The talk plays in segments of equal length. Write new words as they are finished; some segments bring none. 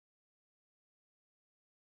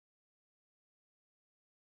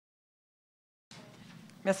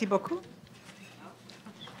Merci beaucoup.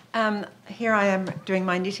 Here I am doing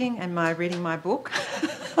my knitting and reading my book.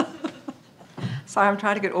 So I'm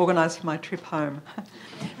trying to get organised for my trip home.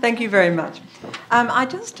 Thank you very much.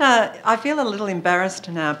 I feel a little embarrassed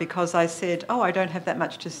now because I said, oh, I don't have that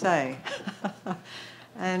much to say.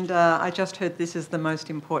 And I just heard this is the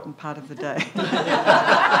most important part of the day.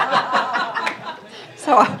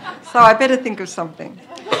 So I better think of something.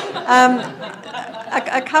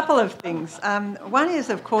 A couple of things. One is,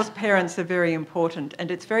 of course, parents are very important, and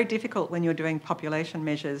it's very difficult when you're doing population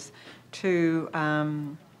measures to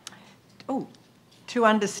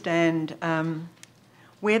understand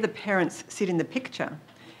where the parents sit in the picture.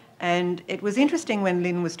 And it was interesting when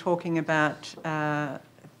Lynn was talking about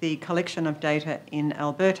the collection of data in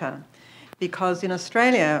Alberta, because in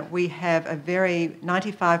Australia we have a very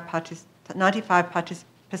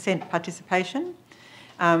 95% participation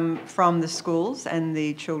from the schools and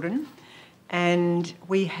the children, and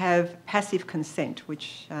we have passive consent,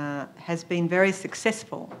 which has been very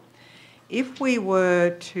successful. If we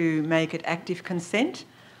were to make it active consent,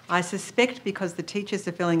 I suspect because the teachers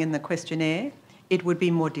are filling in the questionnaire, it would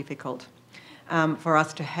be more difficult for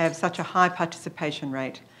us to have such a high participation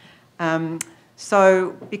rate.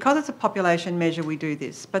 So because it's a population measure, we do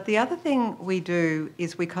this. But the other thing we do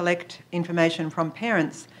is we collect information from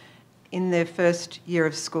parents in their first year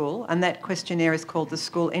of school, and that questionnaire is called the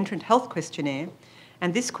School Entrant Health Questionnaire.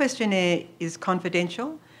 And this questionnaire is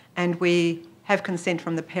confidential, and we have consent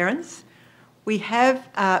from the parents. We have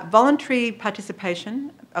voluntary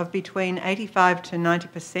participation of between 85 to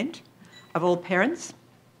 90% of all parents.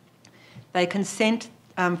 They consent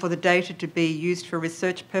for the data to be used for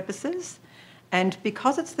research purposes. And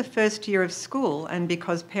because it's the first year of school, and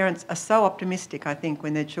because parents are so optimistic, I think,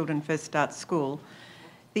 when their children first start school,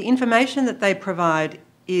 the information that they provide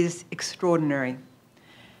is extraordinary.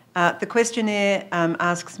 The questionnaire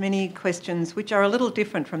asks many questions which are a little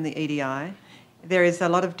different from the EDI. There is a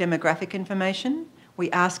lot of demographic information. We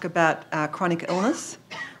ask about chronic illness.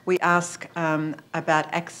 We ask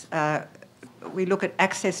we look at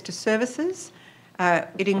access to services.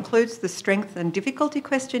 It includes the strength and difficulty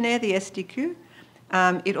questionnaire, the SDQ.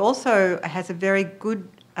 It also has a very good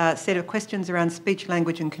set of questions around speech,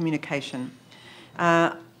 language and communication.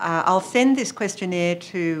 I'll send this questionnaire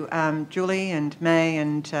to Julie and May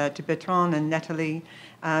and to Bertrand and Natalie,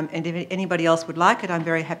 and if anybody else would like it, I'm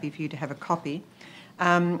very happy for you to have a copy.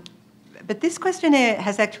 But this questionnaire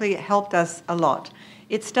has actually helped us a lot.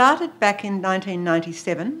 It started back in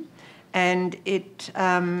 1997, and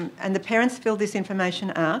the parents filled this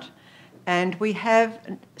information out, and we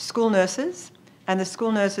have school nurses, and the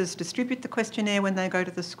school nurses distribute the questionnaire when they go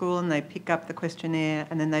to the school, and they pick up the questionnaire,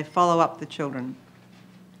 and then they follow up the children.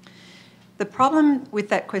 The problem with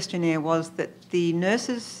that questionnaire was that the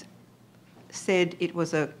nurses said it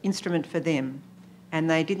was an instrument for them, and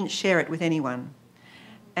they didn't share it with anyone.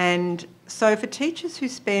 And so for teachers who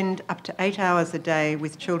spend up to 8 hours a day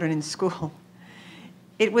with children in school,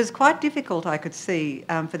 it was quite difficult, I could see,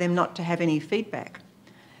 for them not to have any feedback.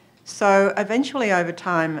 So eventually over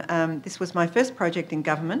time, this was my first project in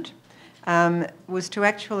government, was to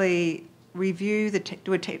actually review,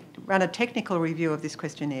 run a technical review of this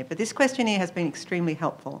questionnaire. But this questionnaire has been extremely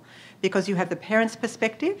helpful because you have the parents'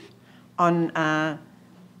 perspective on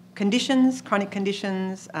conditions, chronic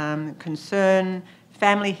conditions, concern,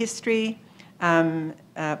 family history,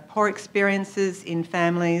 poor experiences in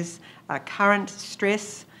families, current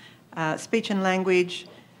stress, speech and language,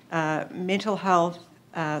 mental health,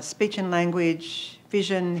 speech and language,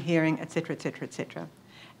 vision, hearing, etc., etc., etc.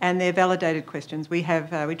 And they're validated questions. We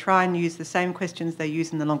try and use the same questions they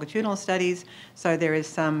use in the longitudinal studies, so there is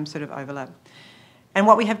some sort of overlap. And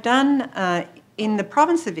what we have done in the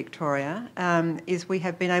province of Victoria is we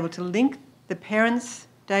have been able to link the parents'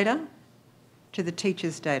 data to the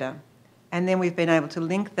teachers' data. And then we've been able to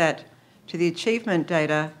link that to the achievement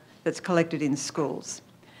data that's collected in schools.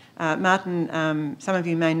 Martin, some of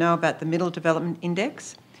you may know about the Middle Development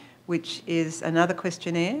Index, which is another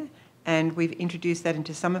questionnaire, and we've introduced that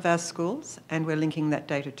into some of our schools, and we're linking that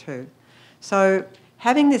data too. So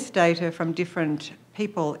having this data from different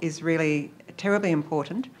people is really terribly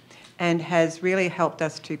important and has really helped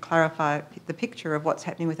us to clarify the picture of what's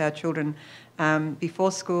happening with our children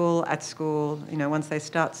before school, at school, once they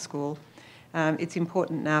start school. It's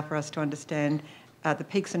important now for us to understand the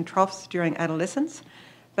peaks and troughs during adolescence.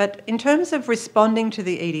 But in terms of responding to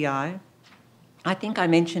the EDI, I think I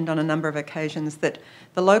mentioned on a number of occasions that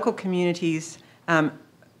the local communities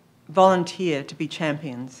volunteer to be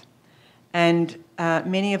champions. And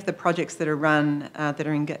many of the projects that are run,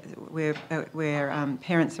 where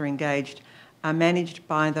parents are engaged, are managed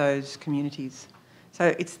by those communities.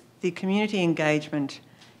 So it's the community engagement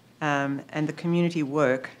and the community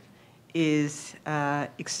work is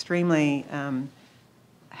extremely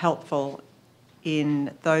helpful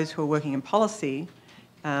in those who are working in policy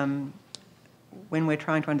when we're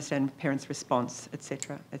trying to understand parents' response,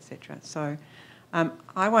 etc., etc. So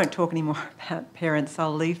I won't talk any more about parents.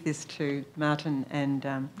 I'll leave this to Martin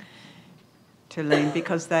and to Lean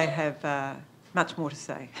because they have much more to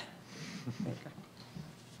say.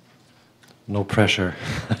 No pressure.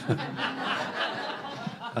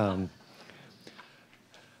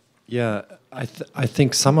 Yeah, I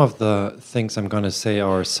think some of the things I'm going to say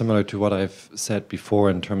are similar to what I've said before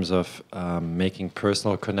in terms of making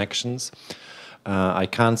personal connections. I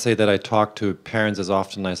can't say that I talk to parents as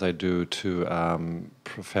often as I do to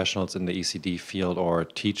professionals in the ECD field or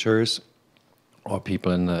teachers or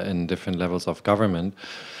people in different levels of government.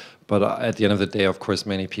 But at the end of the day, of course,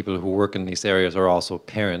 many people who work in these areas are also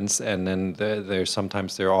parents, and then there's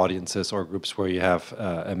sometimes there are audiences or groups where you have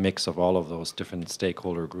a mix of all of those different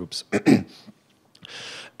stakeholder groups.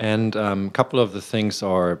 And a couple of the things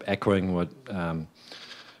are echoing what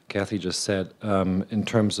Kathy just said in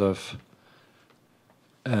terms of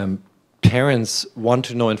parents want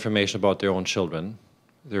to know information about their own children.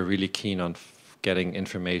 They're really keen on getting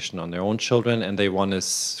information on their own children, and they want to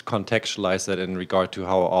contextualize that in regard to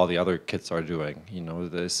how all the other kids are doing. You know,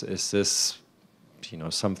 is this, you know,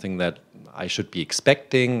 something that I should be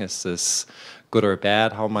expecting? Is this good or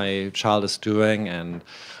bad, how my child is doing? And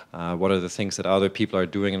what are the things that other people are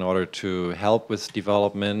doing in order to help with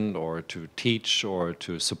development or to teach or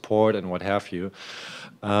to support and what have you?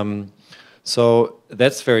 So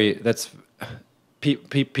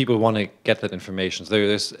people want to get that information. So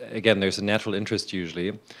there's a natural interest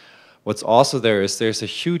usually. What's also there's a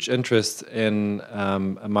huge interest in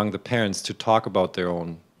among the parents to talk about their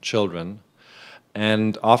own children,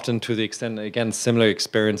 and often to the extent, again, similar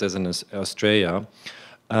experience as in Australia.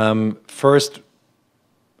 First,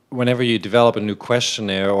 whenever you develop a new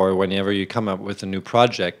questionnaire or whenever you come up with a new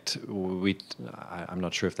project, I'm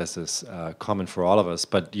not sure if this is common for all of us,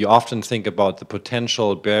 but you often think about the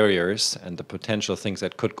potential barriers and the potential things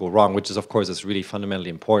that could go wrong, which is, of course, is really fundamentally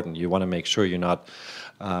important. You want to make sure you're not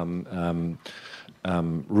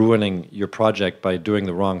ruining your project by doing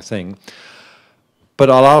the wrong thing. But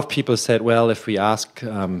a lot of people said, well, if we ask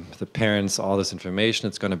the parents all this information,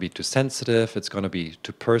 it's going to be too sensitive, it's going to be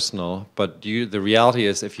too personal. But the reality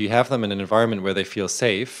is, if you have them in an environment where they feel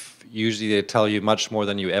safe, usually they tell you much more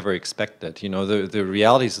than you ever expected. You know, the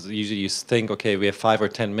reality is usually you think, okay, we have 5 or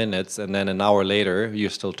 10 minutes, and then an hour later, you're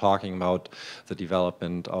still talking about the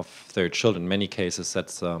development of their children. In many cases,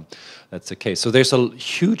 that's the case. So there's a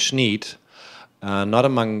huge need. Not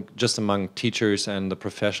just among teachers and the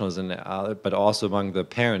professionals, but also among the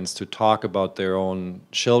parents to talk about their own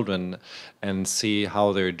children and see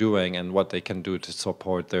how they're doing and what they can do to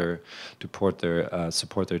support their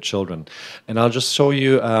children. And I'll just show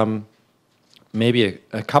you maybe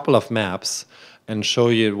a couple of maps and show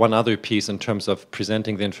you one other piece in terms of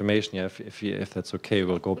presenting the information. Yeah, if that's okay,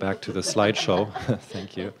 we'll go back to the slideshow.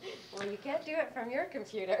 Thank you. Well, you can't do it from your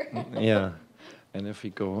computer. Yeah, and if we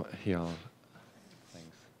go here.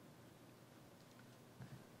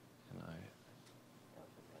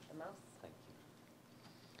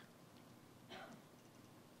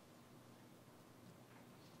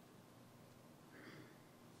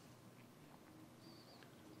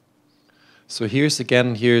 So here's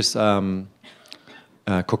Coquitlam,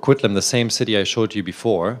 the same city I showed you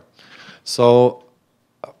before. So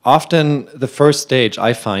often the first stage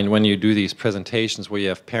I find when you do these presentations where you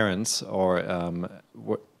have parents, or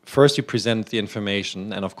first you present the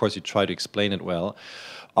information and of course you try to explain it well.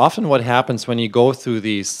 Often what happens when you go through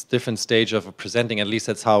these different stages of presenting, at least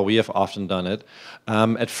that's how we have often done it,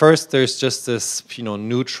 at first there's just this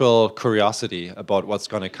neutral curiosity about what's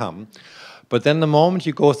going to come. But then the moment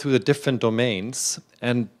you go through the different domains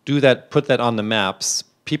and put that on the maps,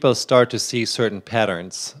 people start to see certain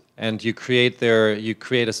patterns, and you create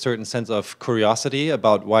a certain sense of curiosity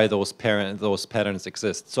about why those patterns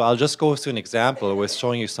exist. So I'll just go through an example with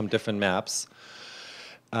showing you some different maps,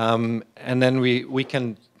 and then we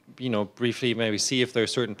can briefly maybe see if there are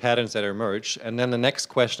certain patterns that emerge. And then the next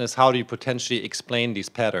question is, how do you potentially explain these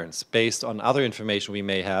patterns based on other information we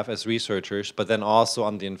may have as researchers, but then also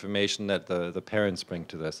on the information that the parents bring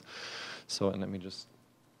to this. So, and let me just,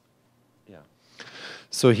 yeah.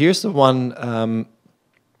 So here's the one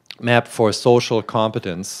map for social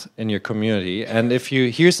competence in your community. And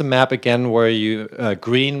here's a map again where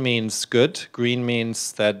green means good. Green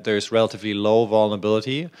means that there's relatively low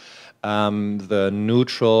vulnerability. The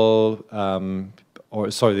neutral or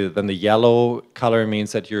sorry, then the yellow color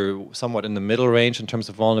means that you're somewhat in the middle range in terms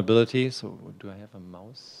of vulnerability. So do I have a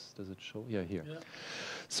mouse? Does it show? Yeah, here. Yeah.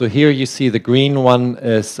 So here you see the green one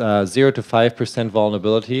is 0 to 5%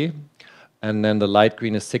 vulnerability. And then the light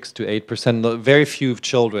green is 6 to 8%. Very few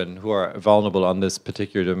children who are vulnerable on this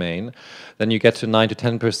particular domain. Then you get to 9 to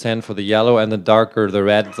 10% for the yellow, and the darker the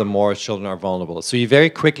red, the more children are vulnerable. So you very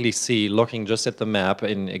quickly see, looking just at the map,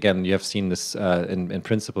 and again, you have seen this in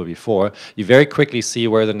principle before, you very quickly see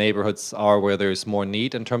where the neighborhoods are, where there's more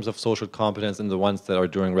need in terms of social competence, and the ones that are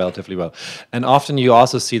doing relatively well. And often you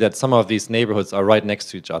also see that some of these neighborhoods are right next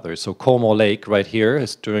to each other. So Como Lake right here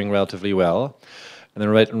is doing relatively well. And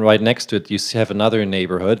then right next to it, you have another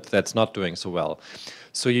neighborhood that's not doing so well.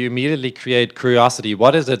 So you immediately create curiosity.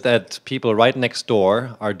 What is it that people right next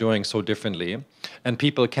door are doing so differently? And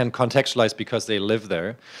people can contextualize because they live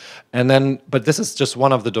there. And then, but this is just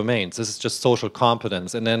one of the domains. This is just social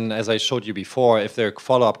competence. And then, as I showed you before, if there are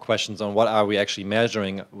follow-up questions on what are we actually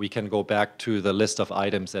measuring, we can go back to the list of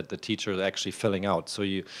items that the teacher is actually filling out. So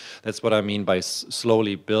that's what I mean by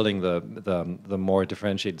slowly building the more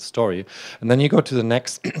differentiated story. And then you go to the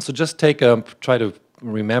next. So just try to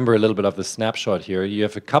remember a little bit of the snapshot here. You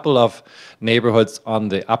have a couple of neighborhoods on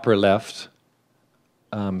the upper left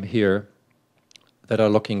here that are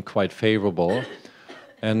looking quite favorable.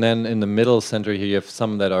 And then in the middle center here, you have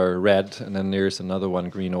some that are red, and then there's another one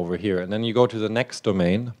green over here. And then you go to the next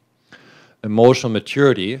domain, emotional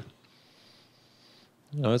maturity.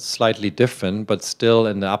 You know, it's slightly different, but still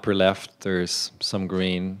in the upper left, there's some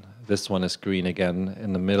green. This one is green again.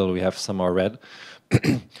 In the middle, we have some are red.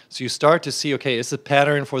 So you start to see, okay, is the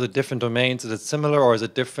pattern for the different domains, is it similar or is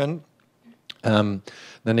it different?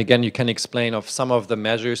 Then again, you can explain of some of the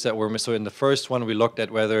measures that were, so in the first one, we looked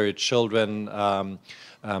at whether children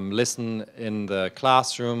listen in the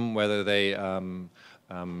classroom, whether they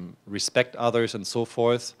respect others and so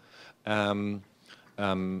forth.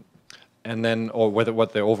 And then, or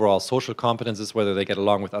what their overall social competence is, whether they get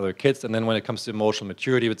along with other kids. And then when it comes to emotional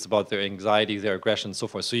maturity, it's about their anxiety, their aggression, and so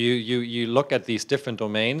forth. So you look at these different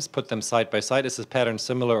domains, put them side by side. Is this pattern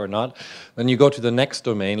similar or not? Then you go to the next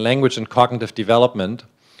domain, language and cognitive development.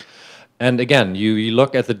 And again, you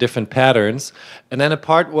look at the different patterns. And then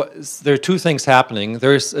there are two things happening.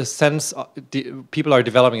 There's a sense, people are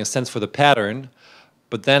developing a sense for the pattern.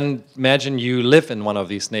 But then imagine you live in one of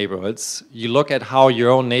these neighborhoods. You look at how your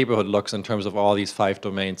own neighborhood looks in terms of all these 5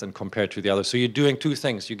 domains and compared to the others. So you're doing two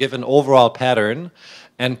things. You give an overall pattern,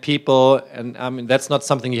 and people, and I mean, that's not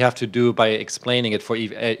something you have to do by explaining it for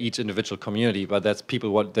each individual community, but that's people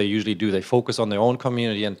what they usually do. They focus on their own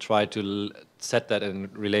community and try to set that in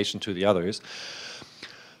relation to the others.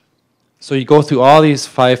 So you go through all these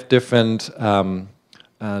 5 different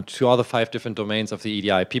to all the 5 different domains of the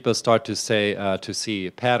EDI, people start to see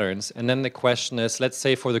patterns. And then the question is, let's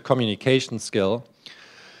say for the communication skill,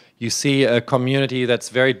 you see a community that's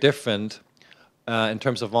very different in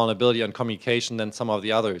terms of vulnerability and communication than some of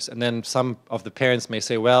the others. And then some of the parents may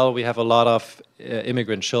say, well, we have a lot of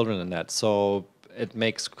immigrant children in that. So it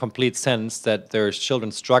makes complete sense that there's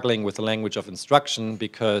children struggling with the language of instruction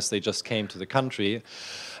because they just came to the country.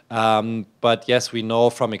 But yes, we know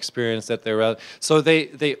from experience that so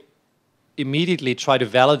they immediately try to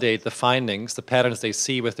validate the findings, the patterns they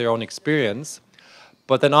see with their own experience,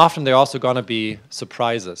 but then often they're also going to be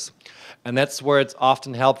surprises. And that's where it's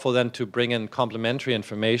often helpful then to bring in complementary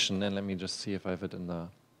information. And let me just see if I have it in the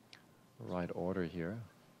right order here.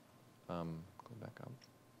 Go back up.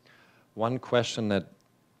 One question that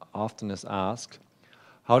often is asked,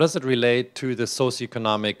 how does it relate to the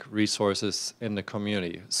socioeconomic resources in the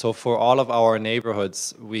community? So for all of our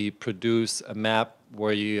neighborhoods, we produce a map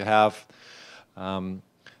where you have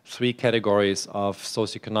 3 categories of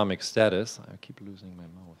socioeconomic status. I keep losing my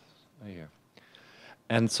mouse. Right here.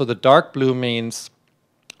 And so the dark blue means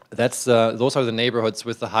those are the neighborhoods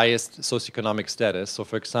with the highest socioeconomic status. So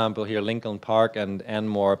for example, here Lincoln Park and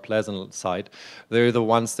Anmore Pleasant side, they're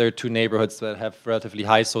 2 neighborhoods that have relatively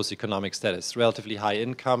high socioeconomic status, relatively high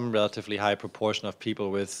income, relatively high proportion of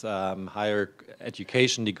people with higher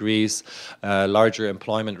education degrees, larger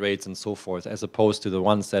employment rates and so forth, as opposed to the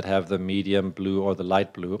ones that have the medium blue or the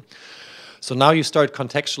light blue. So now you start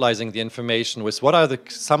contextualizing the information with what are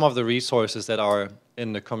some of the resources that are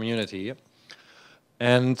in the community.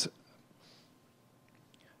 And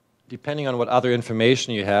depending on what other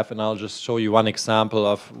information you have, and I'll just show you one example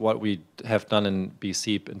of what we have done in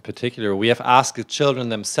BC in particular, we have asked the children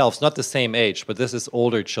themselves, not the same age, but this is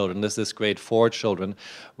older children, this is grade 4 children.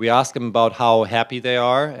 We ask them about how happy they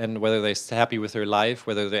are and whether they're happy with their life,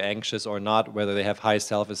 whether they're anxious or not, whether they have high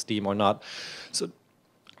self-esteem or not. So,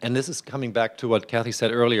 and this is coming back to what Kathy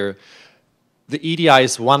said earlier. the EDI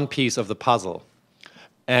is one piece of the puzzle.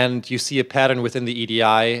 And you see a pattern within the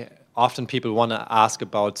EDI. Often people want to ask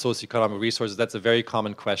about socioeconomic resources. That's a very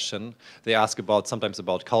common question. They ask about, sometimes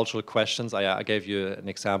about cultural questions. I gave you an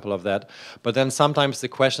example of that. But then sometimes the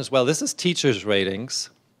question is, well, this is teachers' ratings.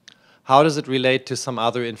 How does it relate to some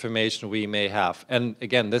other information we may have? And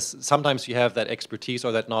again, sometimes you have that expertise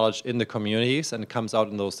or that knowledge in the communities, and it comes out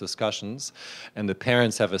in those discussions, and the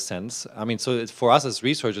parents have a sense. I mean, so for us as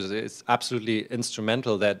researchers, it's absolutely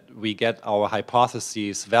instrumental that we get our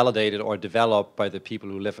hypotheses validated or developed by the people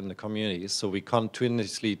who live in the communities. So we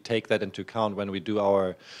continuously take that into account when we do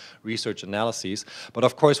our research analyses. But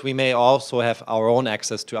of course, we may also have our own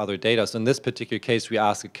access to other data. So in this particular case, we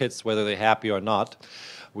ask the kids whether they're happy or not.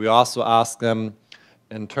 We also ask them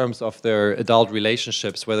in terms of their adult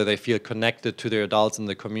relationships, whether they feel connected to their adults in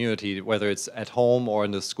the community, whether it's at home or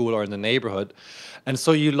in the school or in the neighborhood. And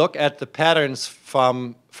so you look at the patterns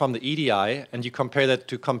from the EDI and you compare that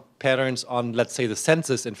to patterns on, let's say, the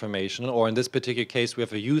census information, or in this particular case, we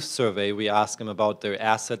have a youth survey. We ask them about their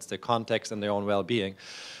assets, their context, and their own well-being.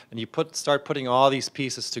 And you start putting all these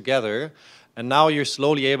pieces together. And now you're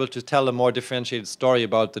slowly able to tell a more differentiated story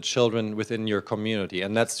about the children within your community.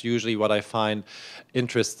 And that's usually what I find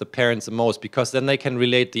interests the parents the most, because then they can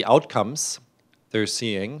relate the outcomes they're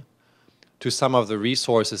seeing to some of the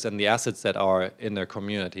resources and the assets that are in their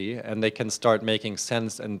community. And they can start making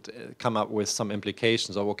sense and come up with some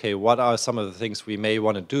implications of, okay, what are some of the things we may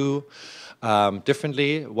want to do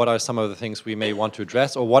differently? What are some of the things we may want to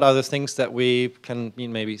address? Or what are the things that we can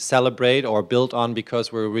maybe celebrate or build on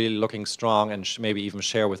because we're really looking strong, and maybe even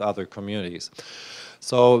share with other communities?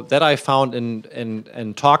 So that I found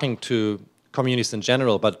in talking to communities in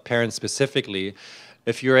general, but parents specifically,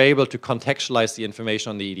 if you're able to contextualize the information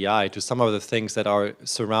on the EDI to some of the things that are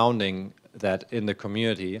surrounding that in the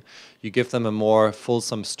community, you give them a more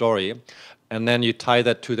fulsome story. And then you tie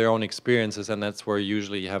that to their own experiences, and that's where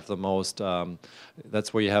usually you have the most,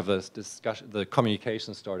 that's where you have the discussion, the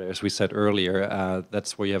communication starter, as we said earlier.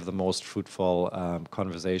 That's where you have the most fruitful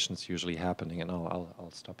conversations usually happening. And I'll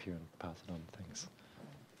stop here and pass it on. Thanks.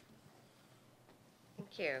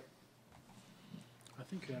 Thank you. I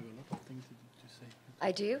think you have a lot of things to say.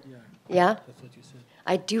 I do? Yeah. Yeah? That's what you said.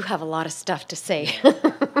 I do have a lot of stuff to say.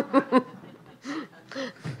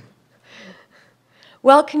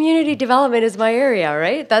 Well, community development is my area,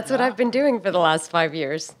 right? That's what I've been doing for the last 5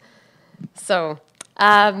 years. So,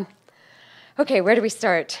 okay, where do we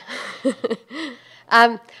start?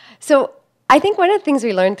 So I think one of the things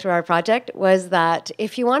we learned through our project was that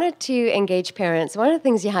if you wanted to engage parents, one of the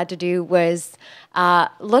things you had to do was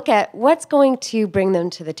look at what's going to bring them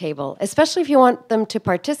to the table, especially if you want them to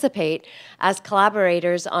participate as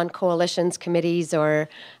collaborators on coalitions, committees, or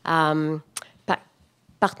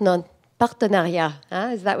partenariat.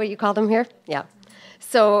 Is that what you call them here? Yeah.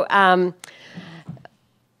 So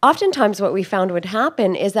oftentimes what we found would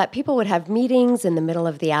happen is that people would have meetings in the middle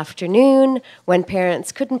of the afternoon when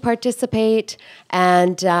parents couldn't participate,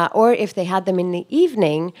 and or if they had them in the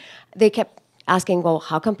evening, they kept asking, well,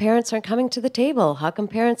 how come parents aren't coming to the table? How come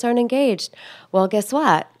parents aren't engaged? Well, guess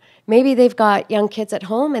what? Maybe they've got young kids at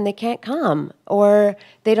home and they can't come, or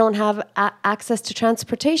they don't have access to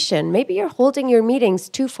transportation. Maybe you're holding your meetings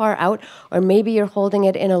too far out, or maybe you're holding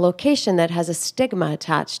it in a location that has a stigma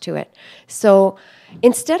attached to it. So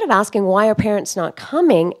instead of asking why are parents not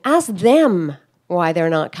coming, ask them why they're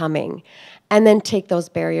not coming, and then take those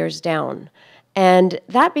barriers down. And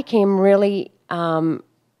that became really,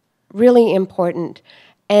 really important.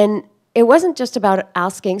 And it wasn't just about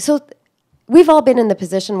asking. So we've all been in the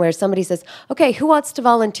position where somebody says, okay, who wants to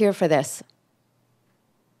volunteer for this?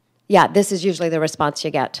 Yeah, this is usually the response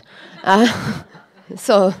you get.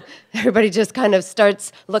 So everybody just kind of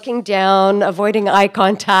starts looking down, avoiding eye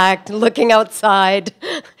contact, looking outside,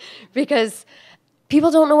 because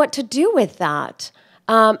people don't know what to do with that.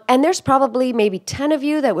 And there's probably maybe 10 of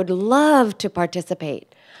you that would love to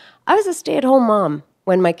participate. I was a stay-at-home mom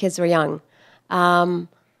when my kids were young.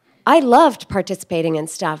 I loved participating in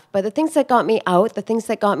stuff, but the things that got me out, the things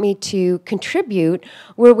that got me to contribute,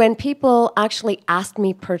 were when people actually asked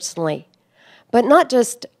me personally. But not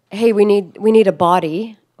just, hey, we need a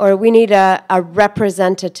body, or we need a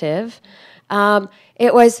representative.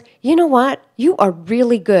 It was, you know what? You are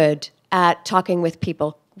really good at talking with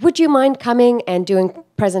people. Would you mind coming and doing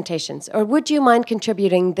presentations? Or would you mind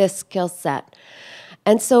contributing this skill set?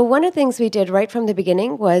 And so one of the things we did right from the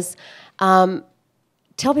beginning was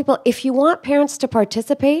tell people, if you want parents to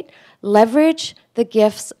participate, leverage the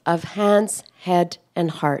gifts of hands, head,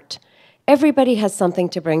 and heart. Everybody has something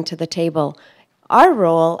to bring to the table. Our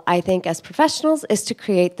role, I think, as professionals, is to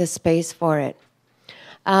create the space for it.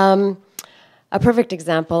 a perfect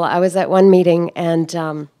example. I was at one meeting, and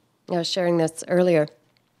I was sharing this earlier.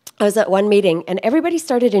 I was at one meeting, and everybody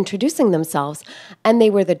started introducing themselves, and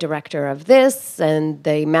they were the director of this and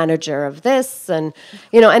the manager of this, and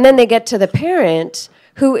and then they get to the parent,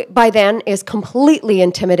 who by then is completely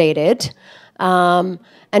intimidated, and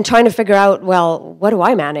trying to figure out, well, what do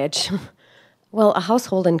I manage? Well, a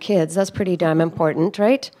household and kids, that's pretty damn important,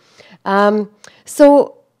 right?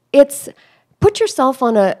 So it's put yourself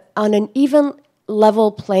on an even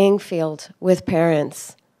level playing field with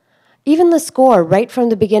parents. Even the score right from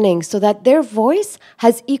the beginning, so that their voice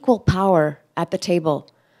has equal power at the table,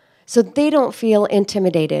 so they don't feel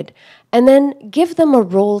intimidated. And then give them a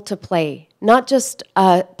role to play, not just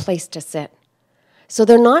a place to sit. So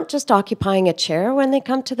they're not just occupying a chair when they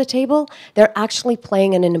come to the table, they're actually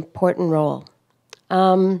playing an important role.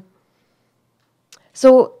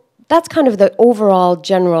 So that's kind of the overall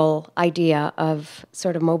general idea of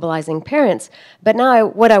sort of mobilizing parents. But now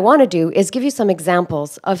what I want to do is give you some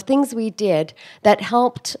examples of things we did that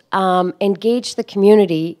helped engage the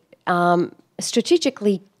community,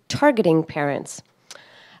 strategically targeting parents.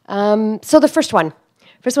 So the first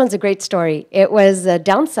one's a great story. It was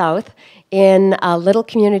down south in a little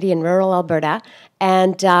community in rural Alberta.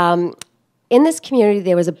 And in this community,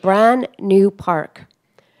 there was a brand new park.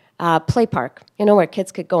 Play park, where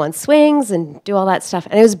kids could go on swings and do all that stuff.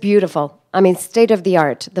 And it was beautiful. I mean, state of the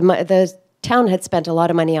art. The town had spent a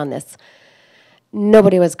lot of money on this.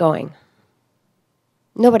 Nobody was going.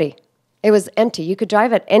 Nobody. It was empty. You could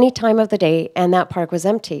drive at any time of the day, and that park was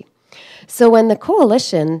empty. So when the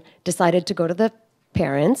coalition decided to go to the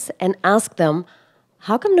parents and ask them,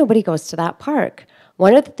 how come nobody goes to that park?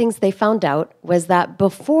 One of the things they found out was that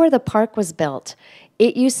before the park was built,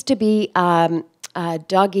 it used to be a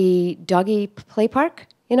doggy play park,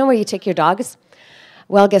 where you take your dogs.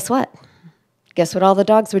 Well, guess what? Guess what all the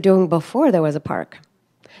dogs were doing before there was a park?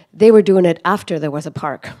 They were doing it after there was a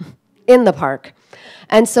park, in the park.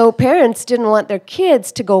 And so parents didn't want their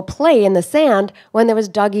kids to go play in the sand when there was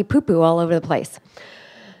doggy poo-poo all over the place.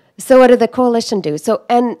 So what did the coalition do? So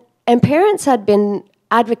and parents had been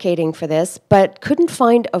advocating for this, but couldn't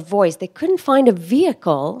find a voice. They couldn't find a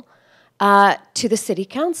vehicle to the city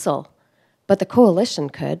council. But the coalition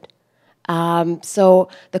could. So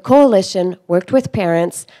the coalition worked with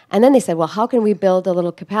parents, and then they said, well, how can we build a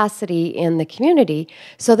little capacity in the community?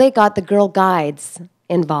 So they got the Girl Guides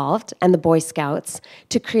involved and the Boy Scouts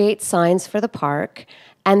to create signs for the park.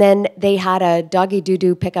 And then they had a doggy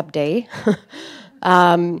doo-doo pickup day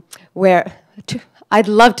where I'd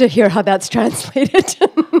love to hear how that's translated.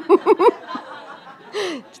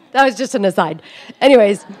 That was just an aside.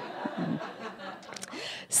 Anyways,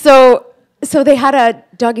 So they had a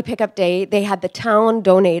doggy pickup day. They had the town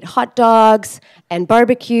donate hot dogs and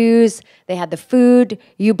barbecues. They had the food.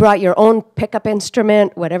 You brought your own pickup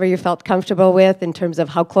instrument, whatever you felt comfortable with in terms of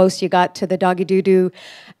how close you got to the doggy doo-doo.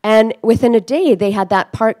 And within a day, they had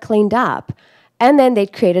that park cleaned up. And then they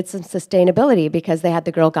created some sustainability because they had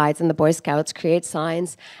the Girl Guides and the Boy Scouts create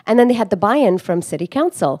signs. And then they had the buy-in from City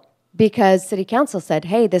Council because City Council said,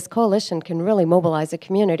 hey, this coalition can really mobilize a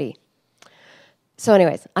community. So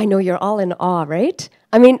anyways, I know you're all in awe, right?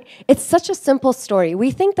 I mean, it's such a simple story.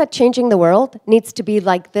 We think that changing the world needs to be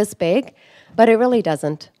like this big, but it really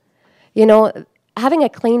doesn't. Having a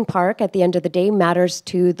clean park at the end of the day matters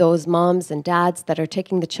to those moms and dads that are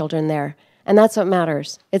taking the children there. And that's what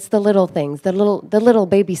matters. It's the little things, the little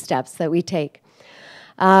baby steps that we take.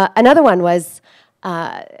 Another one was,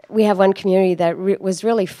 we have one community that was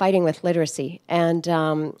really fighting with literacy.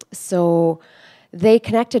 And so they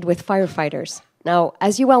connected with firefighters. Now,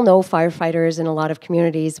 as you well know, firefighters in a lot of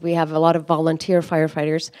communities, we have a lot of volunteer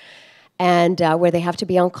firefighters, and where they have to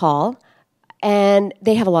be on call, and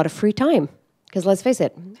they have a lot of free time. Because let's face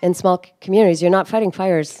it, in small communities, you're not fighting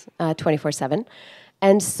fires 24/7.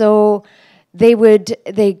 And so they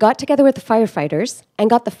got together with the firefighters and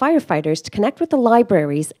got the firefighters to connect with the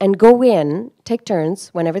libraries and go in, take turns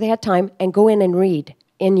whenever they had time, and go in and read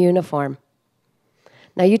in uniform.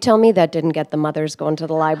 Now, you tell me that didn't get the mothers going to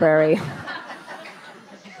the library.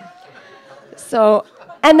 So,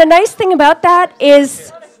 and the nice thing about that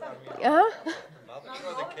is,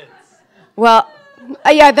 well,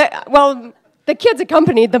 the kids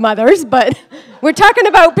accompanied the mothers, but we're talking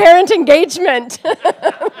about parent engagement.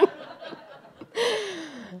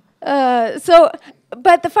 But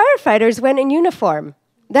the firefighters went in uniform.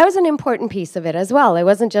 That was an important piece of it as well. It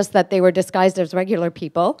wasn't just that they were disguised as regular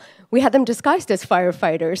people. We had them disguised as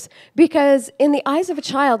firefighters because in the eyes of a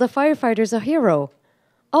child, a firefighter's a hero,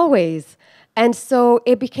 always. And so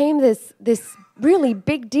it became this really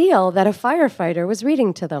big deal that a firefighter was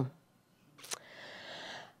reading to them.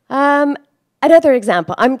 Another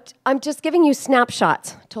example. I'm just giving you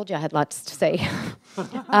snapshots. Told you I had lots to say.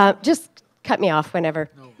 Just cut me off whenever.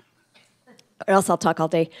 No. Or else I'll talk all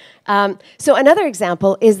day. So another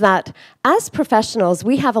example is that as professionals,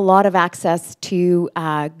 we have a lot of access to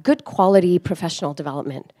good quality professional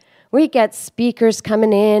development. We get speakers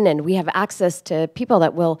coming in, and we have access to people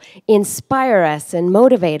that will inspire us and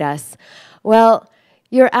motivate us. Well,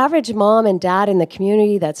 your average mom and dad in the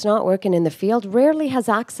community that's not working in the field rarely has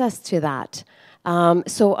access to that.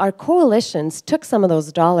 So our coalitions took some of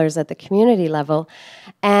those dollars at the community level,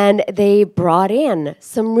 and they brought in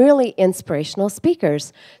some really inspirational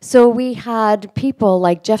speakers. So we had people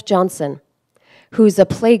like Jeff Johnson, who's a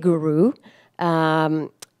play guru, come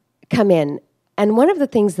in. And one of the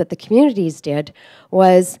things that the communities did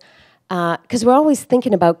was, because we're always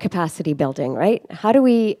thinking about capacity building, right? How do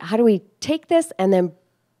we take this and then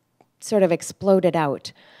sort of explode it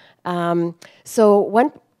out? So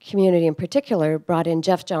one community in particular brought in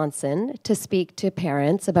Jeff Johnson to speak to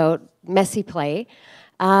parents about messy play,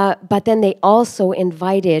 but then they also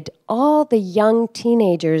invited all the young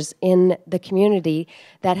teenagers in the community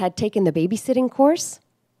that had taken the babysitting course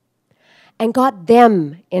and got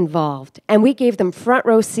them involved. And we gave them front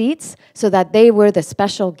row seats so that they were the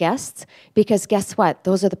special guests, because guess what?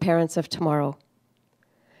 Those are the parents of tomorrow.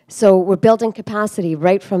 So we're building capacity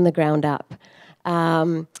right from the ground up.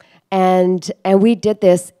 And we did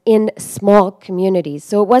this in small communities.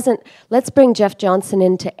 So it wasn't, let's bring Jeff Johnson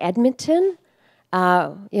into Edmonton,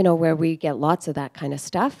 where we get lots of that kind of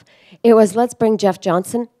stuff. It was, let's bring Jeff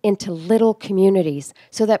Johnson into little communities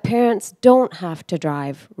so that parents don't have to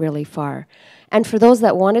drive really far. And for those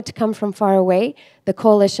that wanted to come from far away, the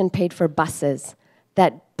coalition paid for buses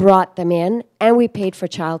that brought them in, and we paid for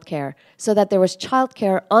childcare so that there was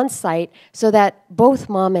childcare on site so that both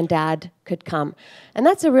mom and dad could come. And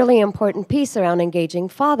that's a really important piece around engaging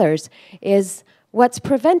fathers, is what's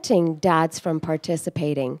preventing dads from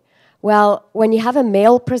participating. Well, when you have a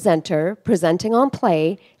male presenter presenting on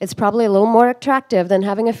play, it's probably a little more attractive than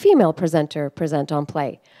having a female presenter present on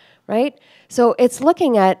play, right? So it's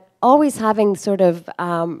looking at always having sort of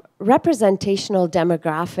representational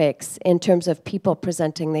demographics in terms of people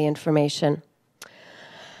presenting the information.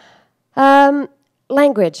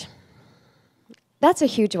 Language. That's a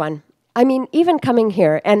huge one. I mean, even coming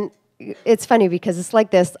here, and it's funny because it's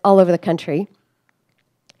like this all over the country.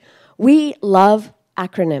 We love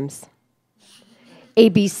acronyms.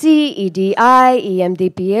 ABC, EDI,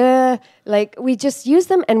 EMDPE, like we just use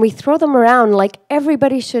them and we throw them around like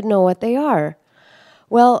everybody should know what they are.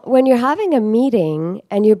 Well, when you're having a meeting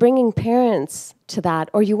and you're bringing parents to that,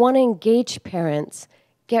 or you want to engage parents,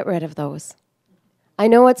 get rid of those. I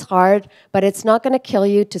know it's hard, but it's not going to kill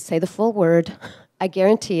you to say the full word. I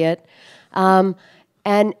guarantee it. And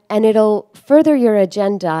it'll further your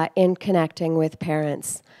agenda in connecting with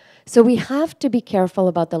parents. So we have to be careful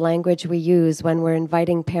about the language we use when we're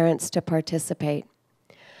inviting parents to participate.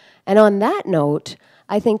 And on that note,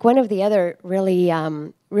 I think one of the other really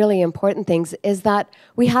important things is that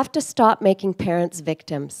we have to stop making parents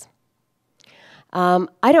victims. I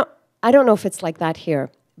don't know if it's like that here,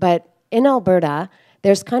 but in Alberta,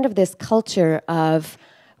 there's kind of this culture of,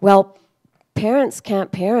 well, parents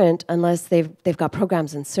can't parent unless they've got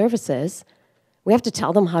programs and services. We have to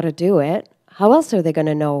tell them how to do it. How else are they going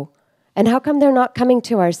to know? And how come they're not coming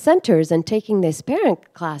to our centers and taking these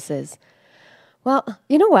parent classes? Well,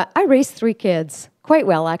 you know what? I raised 3 kids quite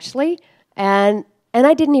well, actually, and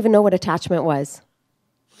I didn't even know what attachment was.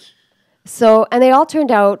 So, and they all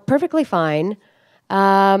turned out perfectly fine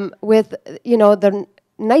with, the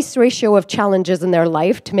nice ratio of challenges in their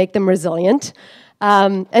life to make them resilient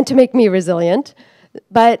and to make me resilient.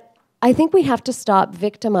 But I think we have to stop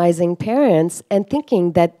victimizing parents and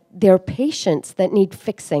thinking that they're patients that need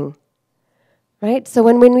fixing. Right? So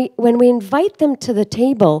when we invite them to the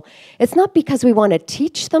table, it's not because we want to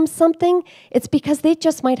teach them something, it's because they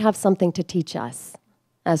just might have something to teach us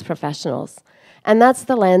as professionals. And that's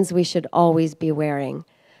the lens we should always be wearing,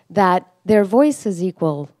 that their voice is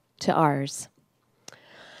equal to ours.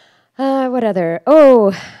 What other?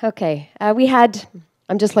 Oh, okay.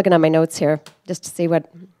 I'm just looking at my notes here just to see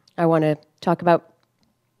what I want to talk about.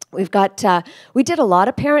 We've got, we did a lot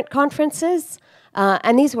of parent conferences.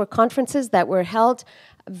 And these were conferences that were held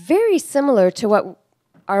very similar to what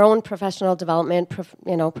our own professional development,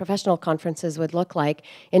 professional conferences would look like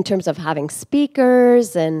in terms of having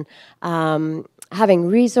speakers and having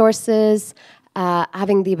resources.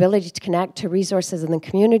 having the ability to connect to resources in the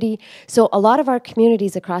community. So a lot of our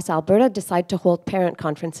communities across Alberta decide to hold parent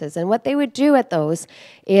conferences. And what they would do at those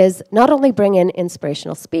is not only bring in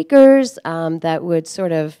inspirational speakers that would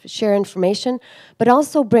sort of share information, but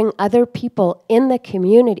also bring other people in the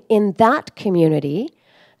community, in that community,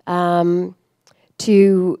 to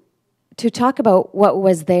talk about what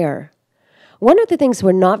was there. One of the things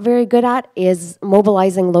we're not very good at is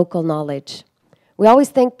mobilizing local knowledge. We always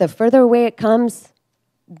think the further away it comes,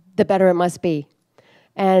 the better it must be.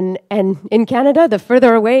 And in Canada, the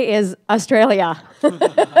further away is Australia.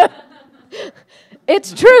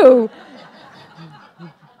 It's true.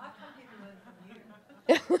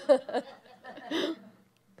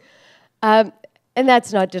 And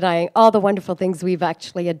that's not denying all the wonderful things we've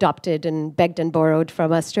actually adopted and begged and borrowed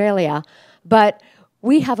from Australia. But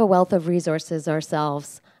we have a wealth of resources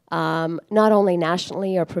ourselves, not only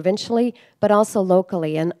nationally or provincially, but also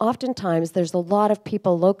locally. And oftentimes, there's a lot of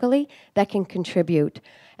people locally that can contribute.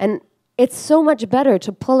 And it's so much better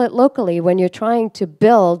to pull it locally when you're trying to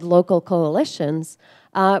build local coalitions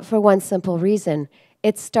for one simple reason.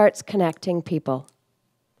 It starts connecting people.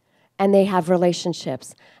 And they have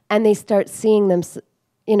relationships. And they start seeing them,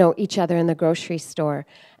 each other in the grocery store.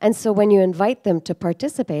 And so when you invite them to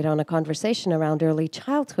participate on a conversation around early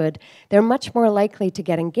childhood, they're much more likely to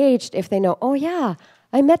get engaged if they know, oh yeah,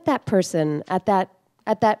 I met that person at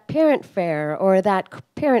that parent fair or that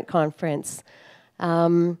parent conference.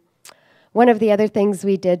 One of the other things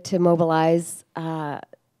we did to mobilize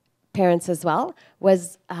parents as well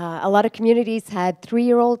was a lot of communities had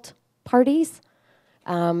 3-year-old parties.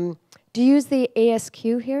 Do you use the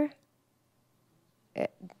ASQ here?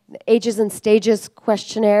 Ages and Stages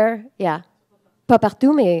questionnaire? Yeah. Pas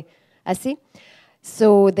partout, mais assez.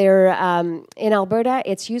 So they're, in Alberta,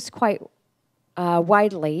 it's used quite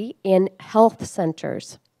widely in health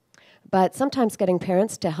centers. But sometimes getting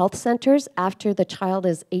parents to health centers after the child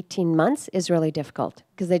is 18 months is really difficult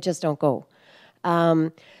because they just don't go.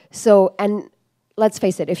 And let's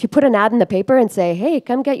face it, if you put an ad in the paper and say, hey,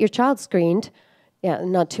 come get your child screened, yeah,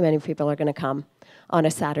 not too many people are going to come on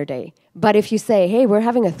a Saturday. But if you say, hey, we're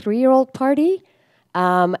having a 3-year-old party,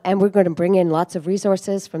 and we're going to bring in lots of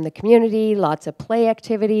resources from the community, lots of play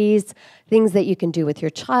activities, things that you can do with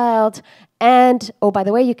your child, and, oh, by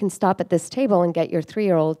the way, you can stop at this table and get your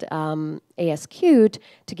 3-year-old ASQ'd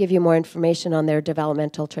to give you more information on their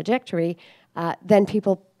developmental trajectory, then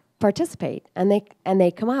people participate, and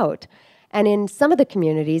they come out. And in some of the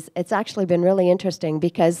communities, it's actually been really interesting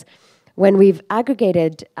because when we've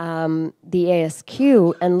aggregated the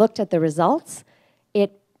ASQ and looked at the results,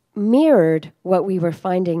 it mirrored what we were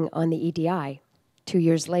finding on the EDI 2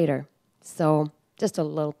 years later. So just a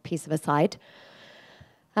little piece of aside.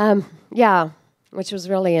 Which was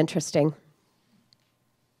really interesting.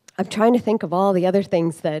 I'm trying to think of all the other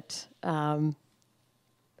things that... I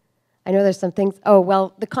know there's some things... Oh,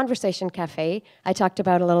 well, the Conversation Cafe, I talked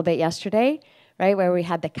about a little bit yesterday, right, where we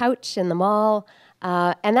had the couch in the mall.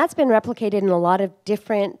 And that's been replicated in a lot of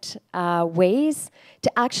different ways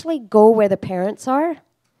to actually go where the parents are.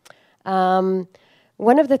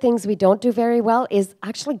 One of the things we don't do very well is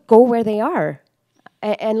actually go where they are.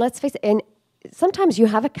 And let's face it, and sometimes you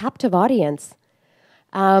have a captive audience.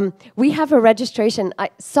 We have a registration.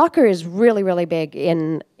 Soccer is really, really big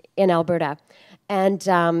in Alberta. And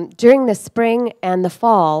during the spring and the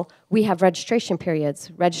fall, we have registration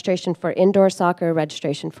periods. Registration for indoor soccer,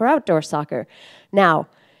 registration for outdoor soccer. Now,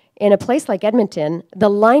 in a place like Edmonton, the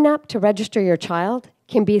lineup to register your child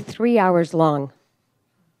can be 3 hours long.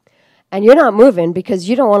 And you're not moving because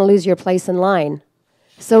you don't want to lose your place in line.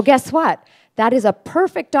 So guess what? That is a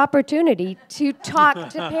perfect opportunity to talk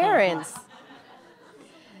to parents.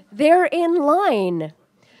 They're in line.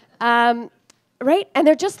 Right? And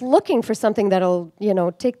they're just looking for something that'll,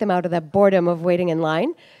 take them out of that boredom of waiting in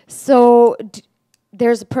line. So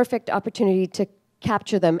there's a perfect opportunity to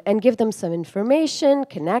capture them and give them some information,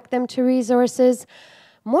 connect them to resources.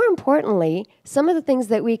 More importantly, some of the things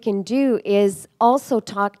that we can do is also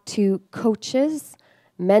talk to coaches,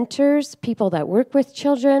 mentors, people that work with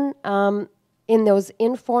children in those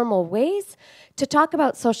informal ways to talk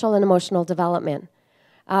about social and emotional development.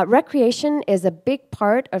 Recreation is a big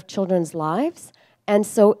part of children's lives, and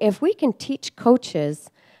so if we can teach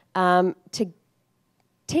coaches to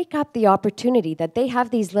take up the opportunity that they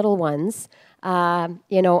have these little ones,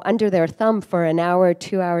 under their thumb for an hour,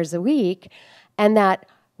 2 hours a week, and that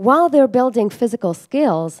while they're building physical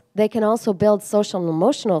skills, they can also build social and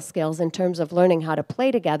emotional skills in terms of learning how to play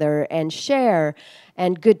together and share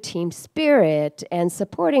and good team spirit and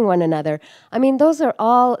supporting one another. I mean, those are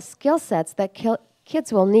all skill sets that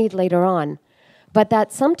kids will need later on. but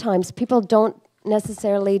that sometimes people don't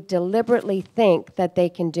necessarily deliberately think that they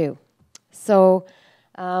can do. So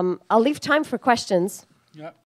I'll leave time for questions. Yeah.